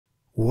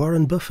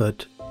Warren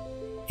Buffett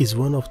is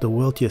one of the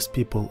wealthiest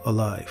people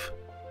alive.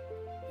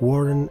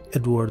 Warren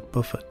Edward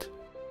Buffett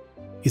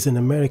is an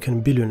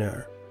American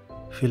billionaire,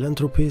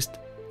 philanthropist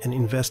and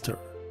investor.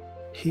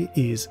 He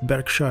is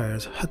Berkshire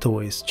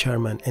Hathaway's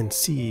chairman and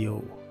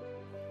CEO.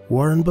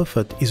 Warren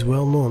Buffett is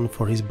well known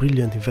for his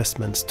brilliant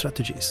investment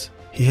strategies.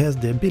 He has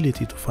the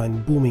ability to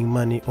find booming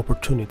money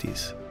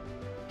opportunities.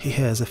 He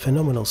has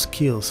phenomenal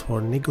skills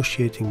for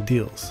negotiating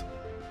deals.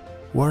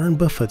 Warren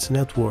Buffett's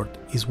net worth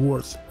is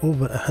worth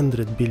over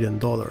 $100 billion.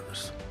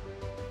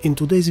 In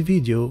today's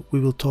video,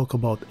 we will talk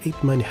about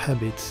 8 money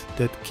habits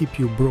that keep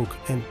you broke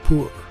and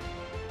poor.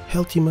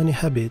 Healthy money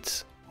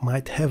habits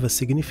might have a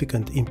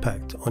significant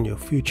impact on your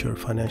future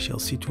financial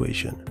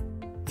situation.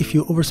 If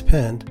you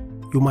overspend,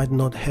 you might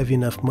not have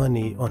enough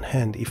money on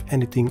hand if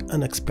anything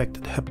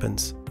unexpected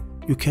happens.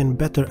 You can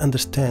better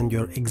understand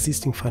your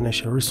existing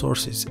financial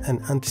resources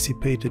and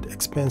anticipated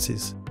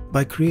expenses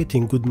by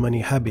creating good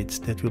money habits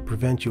that will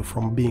prevent you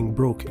from being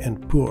broke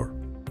and poor.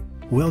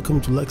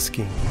 Welcome to Lux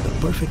King, the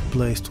perfect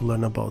place to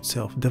learn about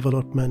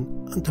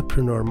self-development,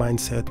 entrepreneur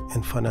mindset,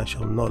 and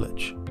financial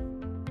knowledge.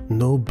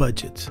 No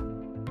budget.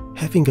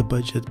 Having a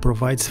budget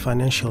provides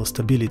financial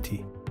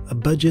stability. A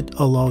budget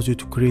allows you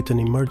to create an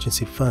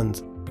emergency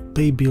fund,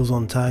 pay bills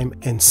on time,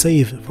 and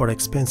save for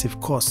expensive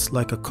costs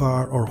like a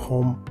car or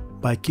home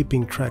by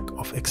keeping track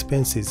of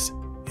expenses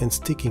and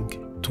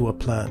sticking to a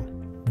plan.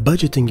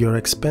 Budgeting your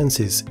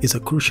expenses is a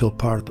crucial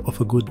part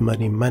of a good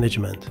money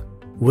management.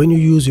 When you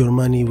use your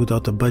money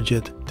without a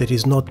budget, there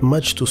is not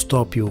much to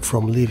stop you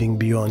from living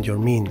beyond your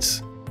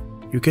means.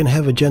 You can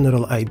have a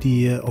general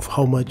idea of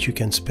how much you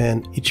can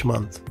spend each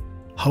month.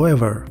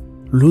 However,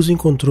 losing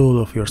control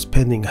of your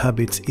spending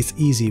habits is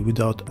easy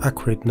without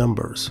accurate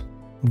numbers.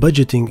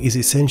 Budgeting is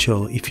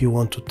essential if you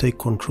want to take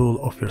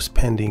control of your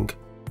spending,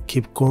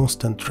 keep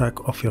constant track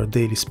of your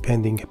daily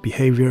spending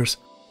behaviors,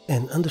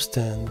 and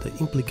understand the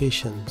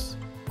implications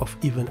of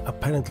even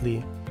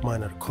apparently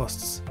minor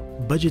costs.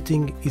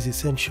 Budgeting is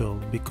essential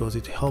because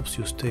it helps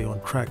you stay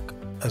on track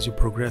as you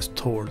progress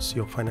towards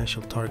your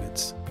financial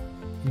targets.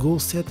 Goal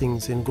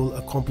settings and goal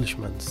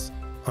accomplishments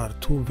are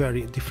two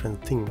very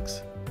different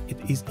things. It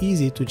is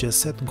easy to just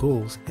set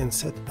goals and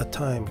set a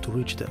time to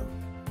reach them.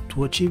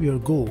 To achieve your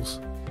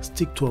goals,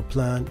 stick to a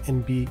plan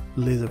and be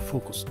laser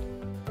focused.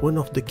 One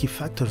of the key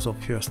factors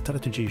of your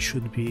strategy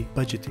should be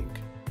budgeting.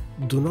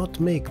 Do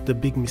not make the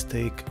big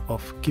mistake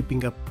of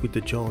keeping up with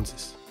the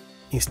Joneses.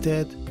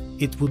 Instead,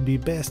 it would be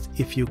best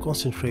if you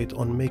concentrate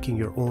on making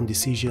your own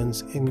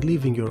decisions and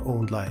living your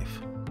own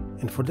life.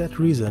 And for that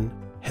reason,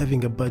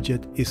 having a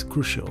budget is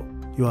crucial.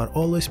 You are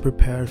always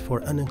prepared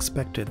for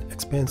unexpected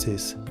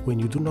expenses when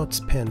you do not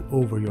spend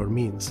over your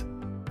means.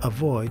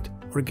 Avoid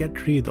or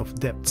get rid of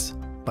debts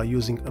by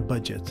using a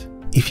budget.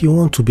 If you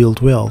want to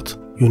build wealth,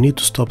 you need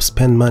to stop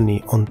spending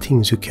money on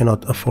things you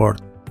cannot afford.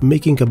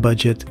 Making a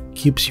budget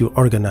keeps you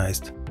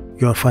organized.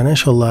 Your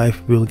financial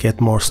life will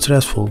get more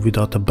stressful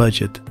without a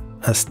budget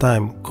as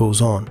time goes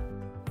on.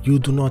 You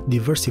do not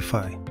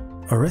diversify.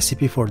 A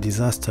recipe for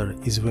disaster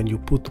is when you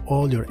put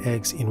all your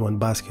eggs in one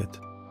basket.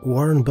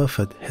 Warren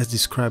Buffett has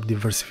described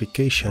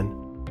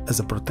diversification as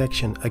a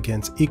protection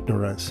against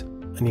ignorance.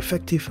 An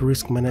effective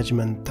risk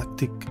management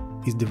tactic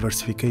is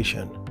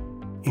diversification.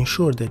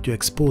 Ensure that you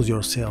expose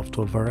yourself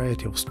to a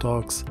variety of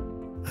stocks,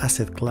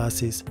 asset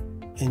classes,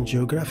 and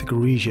geographic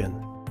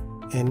region,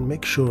 and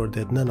make sure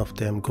that none of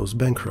them goes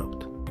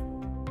bankrupt.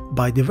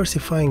 By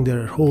diversifying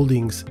their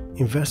holdings,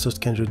 investors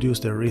can reduce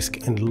their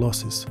risk and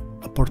losses.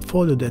 A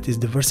portfolio that is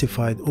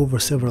diversified over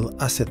several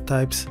asset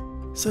types,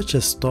 such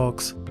as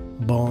stocks,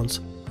 bonds,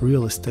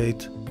 real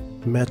estate,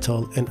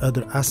 metal, and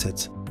other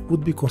assets,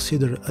 would be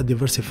considered a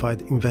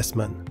diversified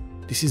investment.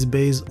 This is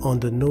based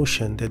on the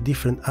notion that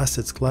different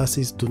asset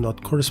classes do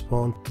not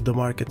correspond to the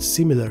market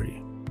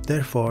similarly.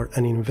 Therefore,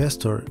 an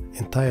investor's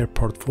entire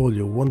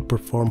portfolio won't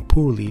perform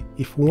poorly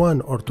if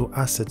one or two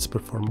assets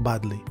perform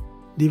badly.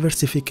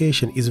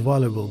 Diversification is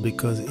valuable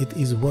because it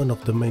is one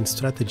of the main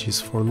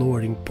strategies for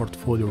lowering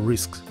portfolio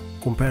risks,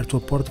 compared to a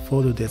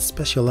portfolio that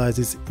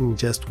specializes in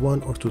just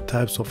one or two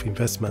types of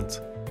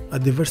investments. A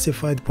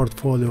diversified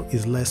portfolio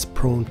is less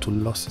prone to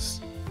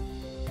losses.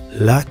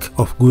 Lack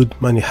of good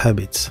money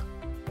habits.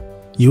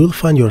 You will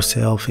find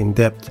yourself in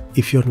debt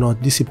if you're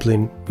not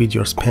disciplined with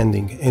your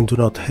spending and do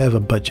not have a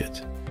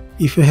budget.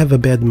 If you have a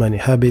bad money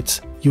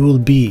habits, you will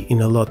be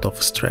in a lot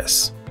of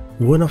stress.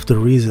 One of the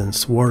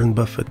reasons Warren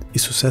Buffett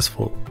is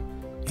successful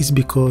is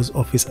because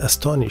of his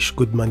astonishing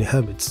good money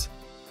habits.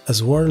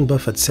 As Warren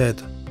Buffett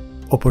said,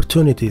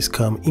 opportunities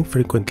come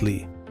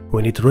infrequently.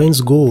 When it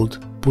rains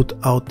gold, put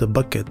out the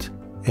bucket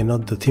and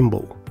not the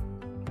thimble.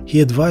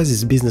 He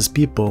advises business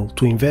people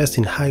to invest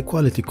in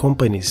high-quality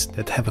companies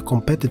that have a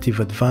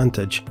competitive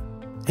advantage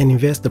and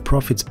invest the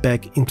profits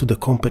back into the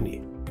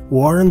company.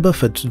 Warren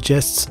Buffett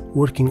suggests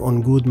working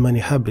on good money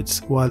habits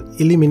while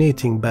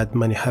eliminating bad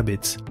money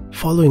habits.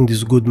 Following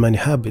these good money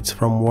habits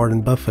from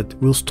Warren Buffett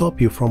will stop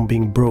you from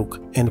being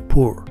broke and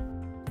poor,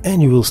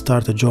 and you will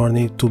start a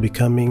journey to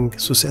becoming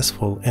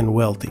successful and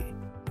wealthy.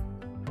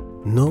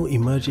 No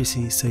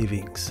emergency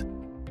savings.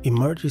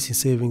 Emergency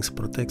savings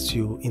protects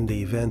you in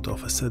the event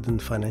of a sudden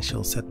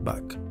financial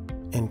setback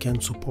and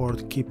can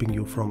support keeping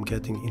you from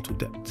getting into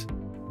debt.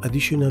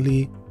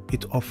 Additionally,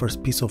 it offers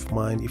peace of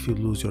mind if you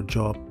lose your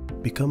job,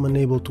 become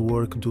unable to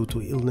work due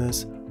to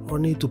illness, or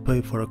need to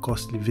pay for a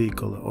costly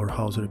vehicle or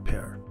house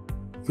repair.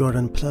 Your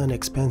unplanned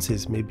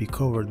expenses may be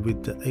covered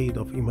with the aid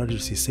of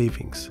emergency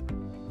savings.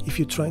 If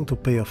you're trying to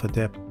pay off a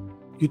debt,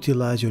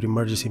 utilize your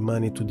emergency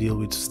money to deal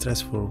with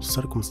stressful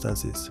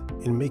circumstances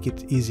and make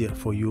it easier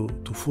for you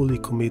to fully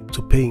commit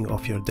to paying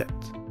off your debt.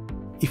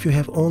 If you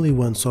have only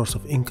one source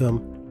of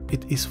income,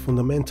 it is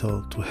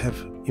fundamental to have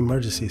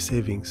emergency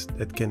savings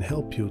that can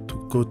help you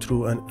to go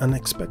through an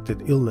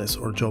unexpected illness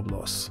or job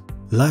loss.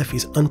 Life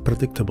is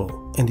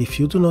unpredictable, and if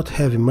you do not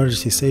have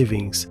emergency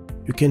savings,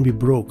 you can be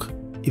broke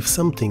if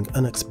something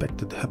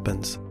unexpected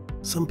happens.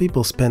 Some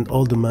people spend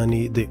all the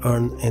money they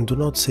earn and do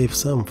not save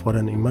some for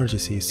an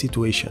emergency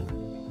situation.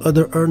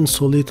 Others earn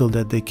so little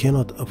that they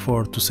cannot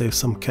afford to save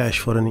some cash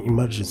for an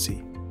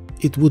emergency.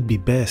 It would be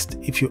best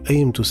if you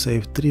aim to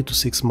save 3 to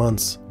 6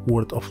 months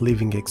worth of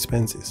living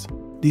expenses.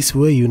 This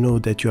way you know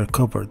that you are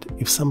covered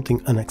if something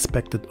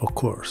unexpected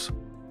occurs.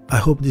 I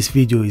hope this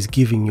video is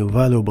giving you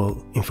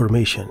valuable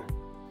information.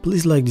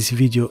 Please like this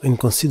video and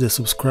consider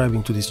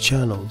subscribing to this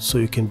channel so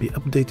you can be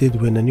updated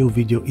when a new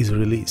video is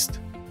released.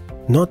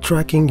 Not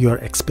tracking your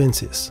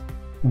expenses.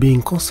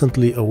 Being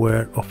constantly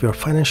aware of your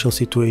financial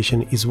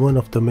situation is one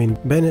of the main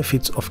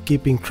benefits of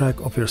keeping track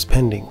of your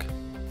spending.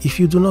 If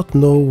you do not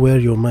know where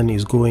your money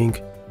is going,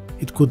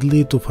 it could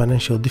lead to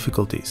financial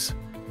difficulties.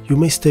 You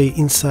may stay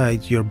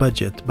inside your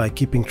budget by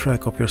keeping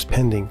track of your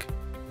spending,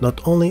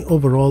 not only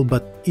overall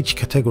but each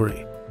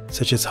category,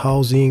 such as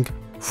housing,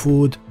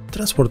 food,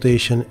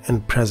 transportation,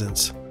 and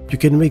presents. You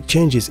can make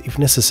changes if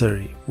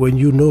necessary when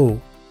you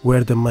know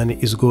where the money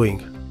is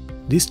going.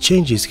 These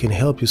changes can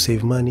help you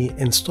save money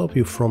and stop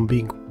you from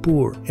being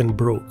poor and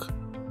broke.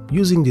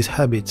 Using these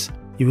habits,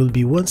 you will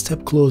be one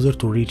step closer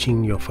to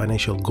reaching your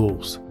financial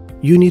goals.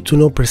 You need to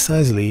know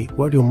precisely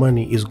where your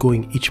money is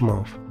going each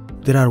month.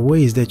 There are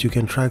ways that you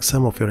can track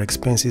some of your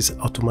expenses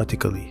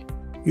automatically.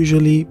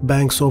 Usually,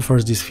 banks offer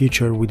this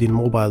feature within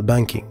mobile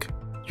banking.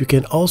 You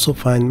can also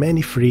find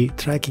many free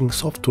tracking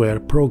software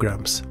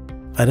programs.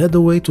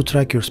 Another way to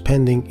track your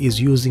spending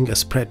is using a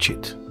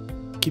spreadsheet.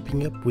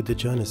 Keeping up with the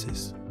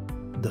Joneses.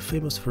 The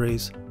famous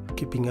phrase,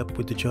 keeping up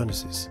with the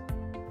Joneses.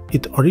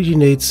 It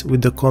originates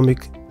with the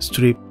comic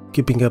strip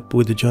Keeping Up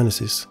with the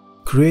Joneses,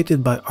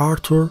 created by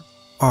Arthur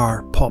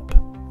R. Pop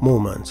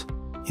Moment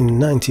in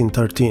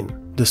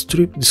 1913. The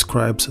strip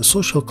describes a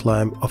social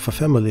climb of a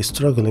family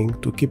struggling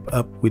to keep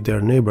up with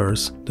their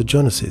neighbors, the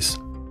Joneses.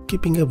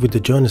 Keeping up with the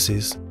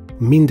Joneses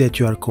means that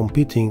you are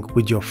competing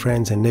with your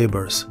friends and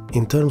neighbors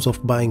in terms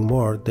of buying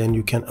more than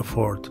you can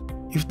afford.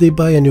 If they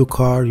buy a new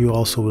car, you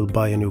also will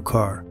buy a new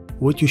car.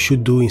 What you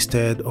should do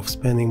instead of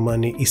spending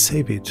money is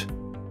save it.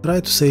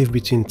 Try to save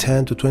between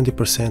 10 to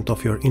 20%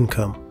 of your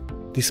income.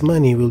 This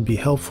money will be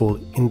helpful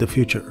in the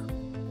future.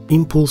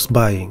 Impulse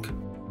buying.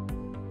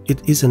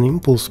 It is an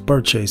impulse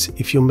purchase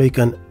if you make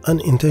an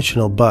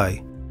unintentional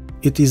buy.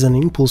 It is an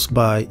impulse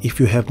buy if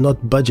you have not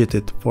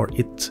budgeted for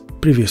it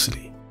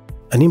previously.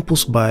 An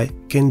impulse buy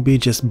can be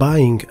just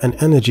buying an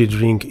energy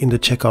drink in the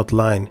checkout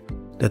line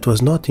that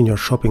was not in your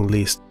shopping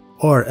list,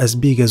 or as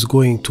big as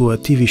going to a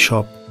TV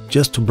shop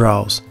just to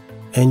browse,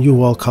 and you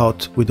walk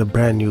out with a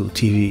brand new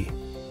TV.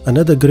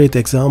 Another great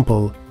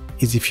example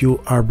is if you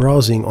are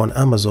browsing on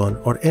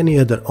Amazon or any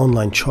other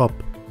online shop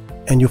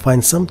and you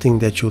find something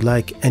that you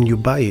like and you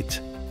buy it,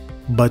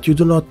 but you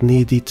do not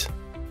need it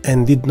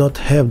and did not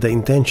have the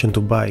intention to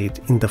buy it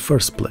in the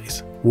first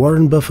place.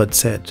 Warren Buffett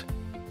said,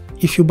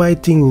 "If you buy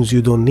things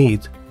you don't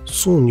need,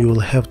 soon you will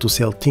have to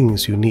sell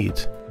things you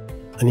need."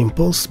 An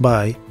impulse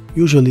buy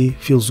usually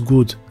feels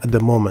good at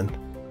the moment,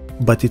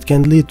 but it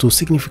can lead to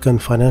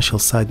significant financial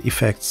side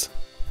effects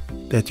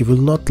that you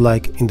will not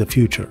like in the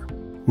future.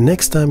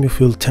 Next time you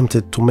feel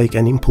tempted to make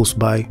an impulse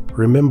buy,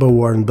 remember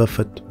Warren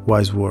Buffett's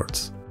wise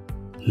words.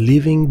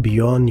 Living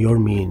beyond your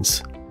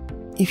means.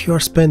 If you are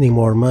spending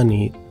more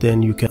money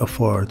than you can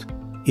afford,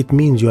 it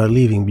means you are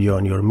living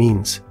beyond your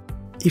means.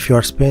 If you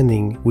are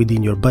spending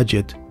within your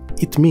budget,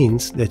 it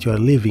means that you are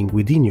living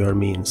within your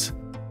means.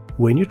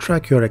 When you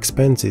track your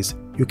expenses,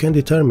 you can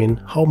determine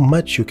how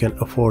much you can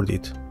afford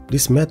it.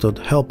 This method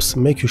helps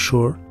make you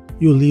sure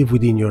you live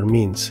within your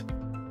means.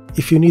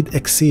 If you need to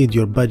exceed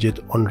your budget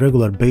on a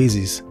regular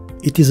basis,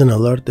 it is an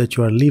alert that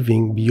you are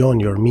living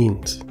beyond your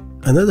means.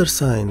 Another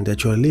sign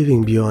that you are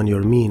living beyond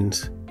your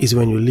means is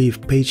when you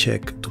live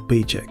paycheck to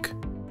paycheck.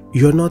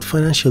 You are not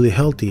financially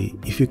healthy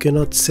if you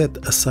cannot set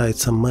aside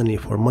some money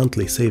for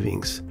monthly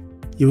savings.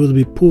 You will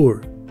be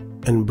poor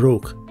and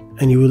broke,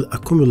 and you will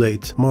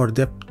accumulate more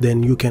debt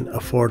than you can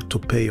afford to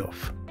pay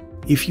off.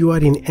 If you are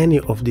in any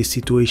of these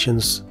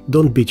situations,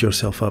 don't beat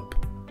yourself up.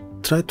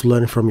 Try to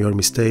learn from your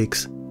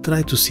mistakes.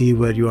 Try to see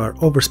where you are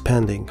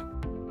overspending.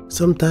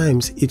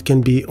 Sometimes it can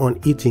be on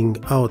eating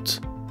out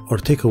or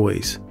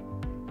takeaways.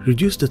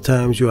 Reduce the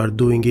times you are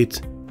doing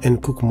it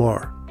and cook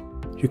more.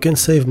 You can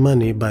save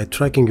money by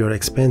tracking your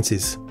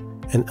expenses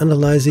and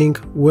analyzing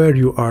where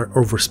you are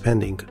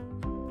overspending.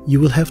 You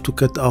will have to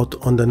cut out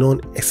on the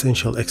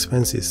non-essential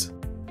expenses,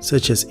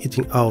 such as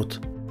eating out,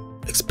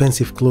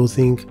 expensive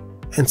clothing,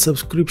 and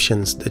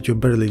subscriptions that you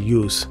barely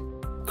use.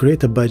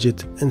 Create a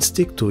budget and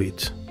stick to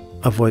it.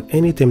 Avoid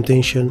any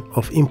temptation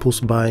of impulse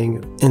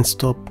buying and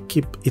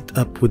keep it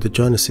up with the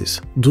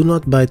Joneses. Do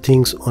not buy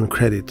things on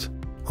credit.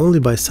 Only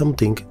buy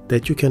something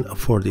that you can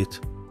afford it.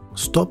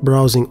 Stop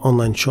browsing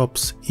online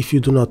shops if you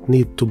do not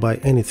need to buy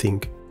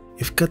anything.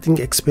 If cutting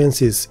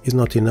expenses is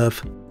not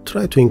enough,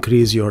 try to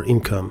increase your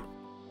income.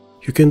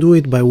 You can do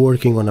it by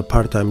working on a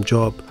part-time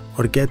job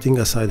or getting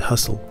a side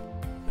hustle.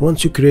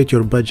 Once you create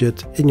your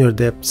budget and your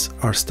debts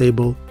are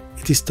stable,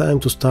 it is time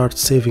to start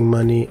saving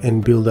money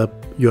and build up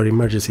your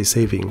emergency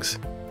savings.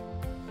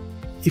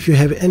 If you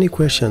have any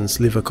questions,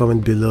 leave a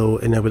comment below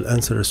and I will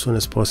answer as soon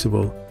as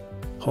possible.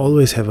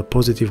 Always have a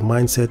positive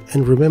mindset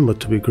and remember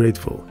to be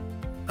grateful.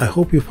 I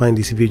hope you find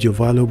this video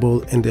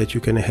valuable and that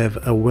you can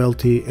have a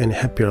wealthy and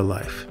happier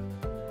life.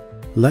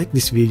 Like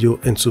this video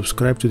and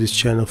subscribe to this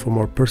channel for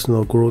more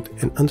personal growth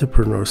and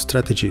entrepreneurial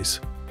strategies.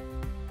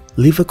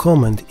 Leave a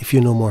comment if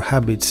you know more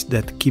habits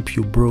that keep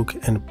you broke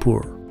and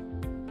poor.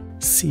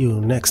 See you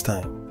next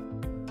time.